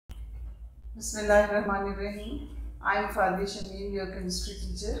Bismillahirrahmanirrahim. I am Fadi Shameen, your chemistry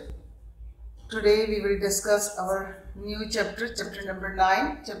teacher. Today we will discuss our new chapter, chapter number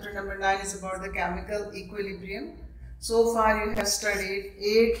 9. Chapter number 9 is about the chemical equilibrium. So far you have studied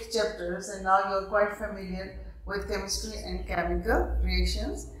 8 chapters and now you are quite familiar with chemistry and chemical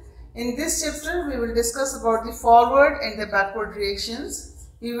reactions. In this chapter we will discuss about the forward and the backward reactions.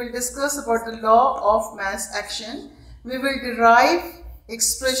 We will discuss about the law of mass action. We will derive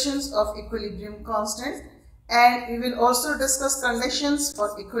expressions of equilibrium constant, and we will also discuss conditions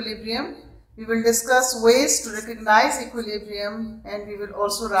for equilibrium. We will discuss ways to recognize equilibrium, and we will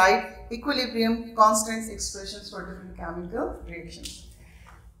also write equilibrium constant expressions for different chemical reactions.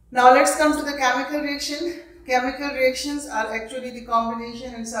 Now let's come to the chemical reaction. Chemical reactions are actually the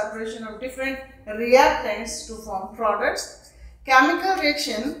combination and separation of different reactants to form products. Chemical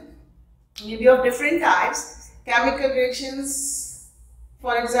reaction may be of different types. Chemical reactions,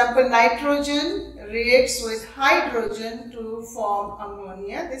 for example, nitrogen reacts with hydrogen to form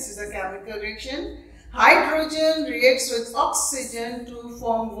ammonia. This is a chemical reaction. Hydrogen reacts with oxygen to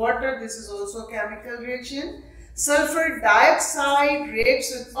form water. This is also a chemical reaction. Sulfur dioxide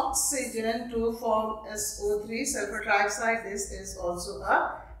reacts with oxygen to form SO3, sulfur trioxide. This is also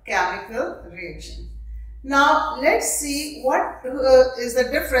a chemical reaction. Now, let's see what is the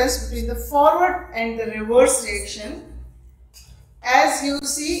difference between the forward and the reverse reaction. As you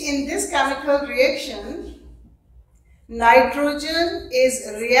see in this chemical reaction, nitrogen is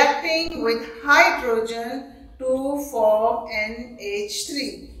reacting with hydrogen to form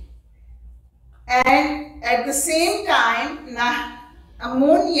NH3. And at the same time,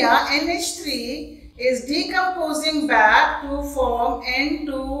 ammonia NH3 is decomposing back to form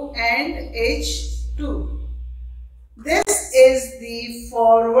N2 and H2. This is the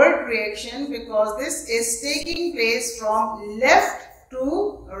forward reaction because this is taking place from left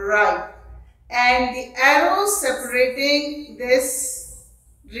to right, and the arrows separating this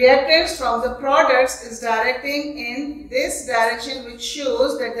reactants from the products is directing in this direction, which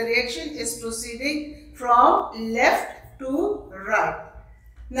shows that the reaction is proceeding from left to right.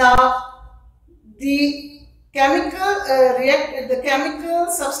 Now, the chemical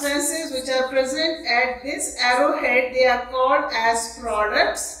substances which are present at this arrowhead, they are called as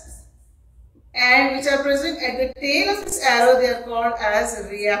products, and which are present at the tail of this arrow, they are called as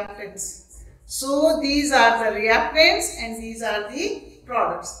reactants. So these are the reactants and these are the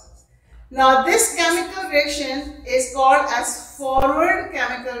products. Now this chemical reaction is called as forward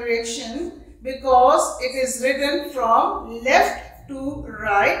chemical reaction because it is written from left to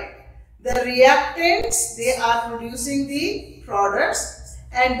right. The reactants, they are producing the products,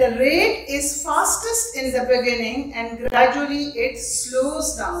 and the rate is fastest in the beginning and gradually it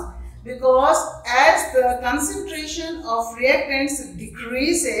slows down because as the concentration of reactants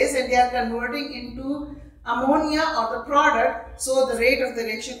decreases and they are converting into ammonia or the product, so the rate of the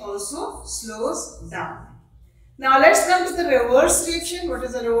reaction also slows down. Now let's come to the reverse reaction. What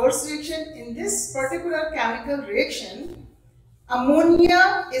is the reverse reaction? In this particular chemical reaction,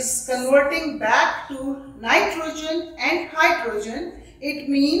 ammonia is converting back to nitrogen and hydrogen. It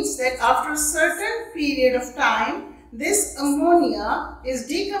means that after a certain period of time, this ammonia is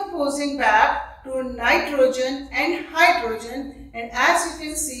decomposing back to nitrogen and hydrogen, and as you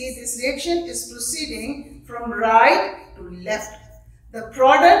can see, this reaction is proceeding from right to left. The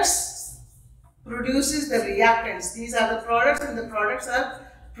products produces the reactants. These are the products, and the products are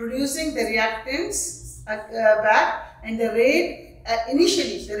producing the reactants back, and the rate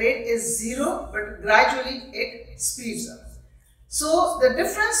initially the rate is 0, but gradually it speeds up. So the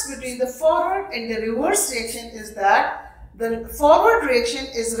difference between the forward and the reverse reaction is that the forward reaction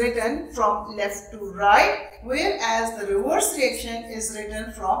is written from left to right, whereas the reverse reaction is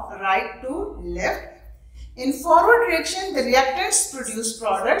written from right to left. In forward reaction, the reactants produce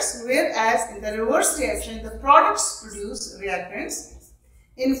products, whereas in the reverse reaction, the products produce reactants.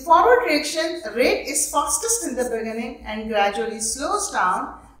 In forward reaction, rate is fastest in the beginning and gradually slows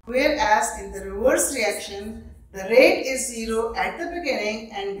down, whereas in the reverse reaction, the rate is 0 at the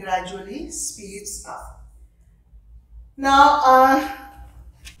beginning and gradually speeds up. Now,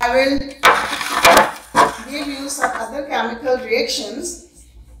 I will give you some other chemical reactions.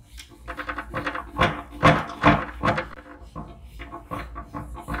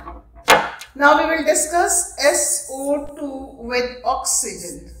 Now we will discuss SO2 with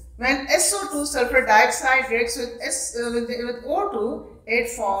oxygen. When SO2, sulfur dioxide, reacts with O2, it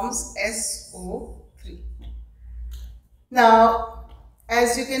forms SO3. Now,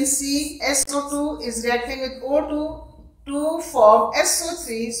 as you can see, SO2 is reacting with O2 to form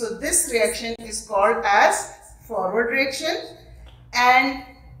SO3. So this reaction is called as forward reaction, and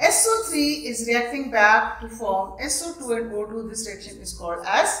SO3 is reacting back to form SO2 and O2. This reaction is called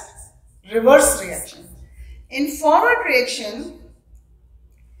as reverse reaction. In forward reaction,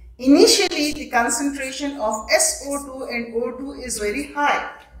 initially the concentration of SO2 and O2 is very high,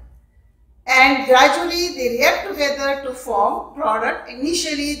 and gradually they react together to form product.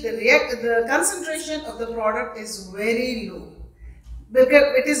 Initially the concentration of the product is very low,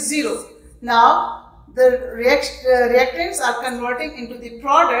 because it is zero. Now the reactants are converting into the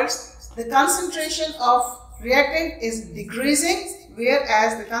products. The concentration of reactant is decreasing,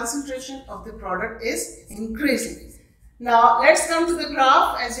 whereas the concentration of the product is increasing. Now let's come to the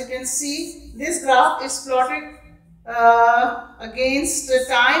graph. As you can see, this graph is plotted against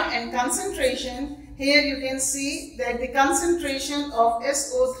time and concentration. Here you can see that the concentration of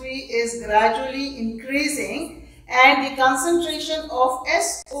SO3 is gradually increasing, and the concentration of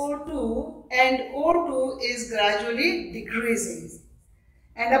SO2 and O2 is gradually decreasing.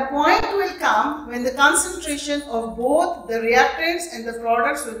 And a point will come when the concentration of both the reactants and the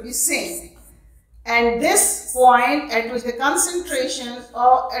products will be same. And this point at which the concentration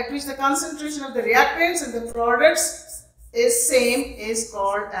of the reactants and the products is same is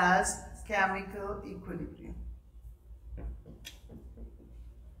called as chemical equilibrium.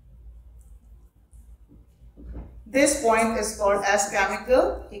 This point is called as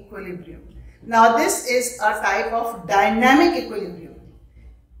chemical equilibrium. Now this is a type of dynamic equilibrium,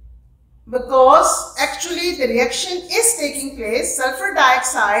 because actually the reaction is taking place. Sulfur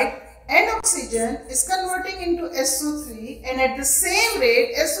dioxide and oxygen is converting into SO3, and at the same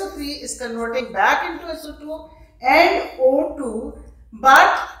rate SO3 is converting back into SO2 and O2,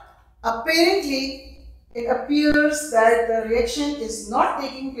 but apparently it appears that the reaction is not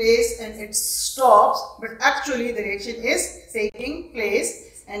taking place and it stops, but actually the reaction is taking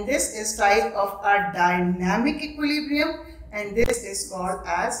place, and this is type of a dynamic equilibrium, and this is called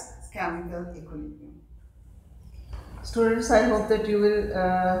as chemical equilibrium. Students, I hope that you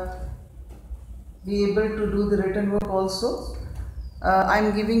will be able to do the written work also. I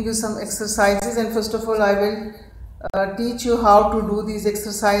am giving you some exercises, and first of all I will teach you how to do these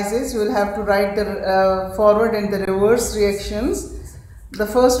exercises. You will have to write the forward and the reverse reactions. The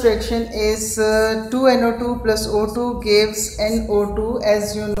first reaction is 2NO2 plus O2 gives NO2.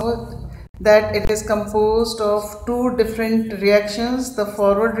 As you know that it is composed of two different reactions, the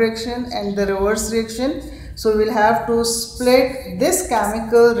forward reaction and the reverse reaction. So we will have to split this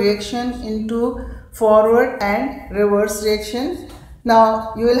chemical reaction into forward and reverse reaction.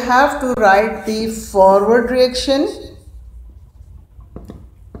 Now you will have to write the forward reaction.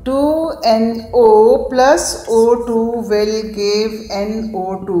 2NO plus O2 will give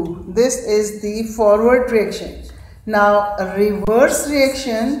NO2. This is the forward reaction. Now reverse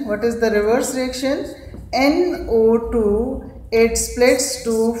reaction, what is the reverse reaction? NO2, it splits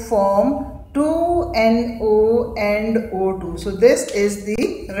to form 2NO and O2. So this is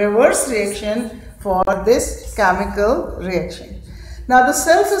the reverse reaction for this chemical reaction. Now the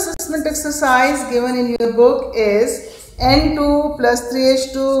self-assessment exercise given in your book is N2 plus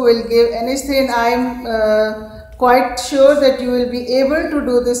 3H2 will give NH3, and I am quite sure that you will be able to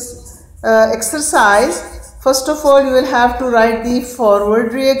do this exercise. First of all, you will have to write the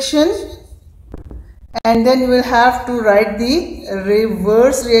forward reaction, and then you will have to write the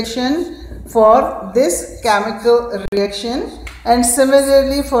reverse reaction for this chemical reaction. And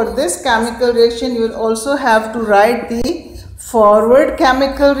similarly for this chemical reaction, you will also have to write the forward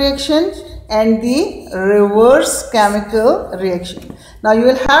chemical reaction and the reverse chemical reaction. Now you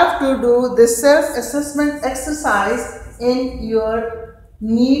will have to do this self-assessment exercise in your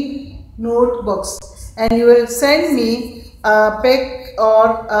neat notebooks, and you will send me a pic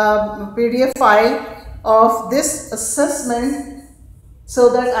or a PDF file of this assessment so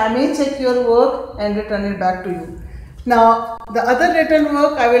that I may check your work and return it back to you. Now the other written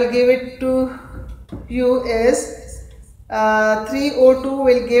work I will give it to you is 3O2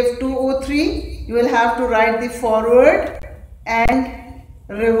 will give 2O3. You will have to write the forward and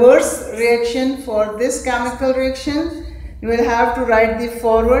reverse reaction for this chemical reaction. You will have to write the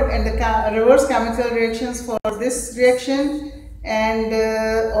forward and the reverse chemical reactions for this reaction, and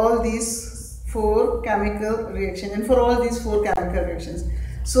all these four chemical reactions, and for all these four chemical reactions.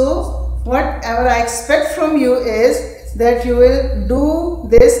 So whatever I expect from you is that you will do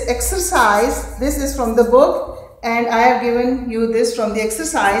this exercise. This is from the book, and I have given you this from the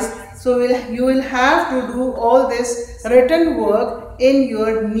exercise. So you will have to do all this written work in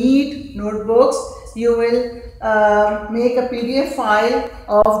your neat notebooks. You will make a PDF file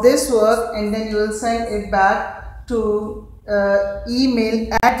of this work, and then you will send it back to email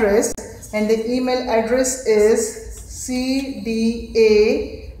address, and the email address is cda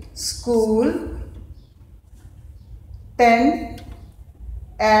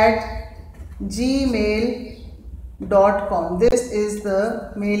school10@gmail.com. This is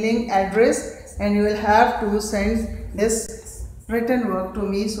the mailing address, and you will have to send this written work to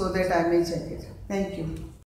me so that I may check it. Thank you.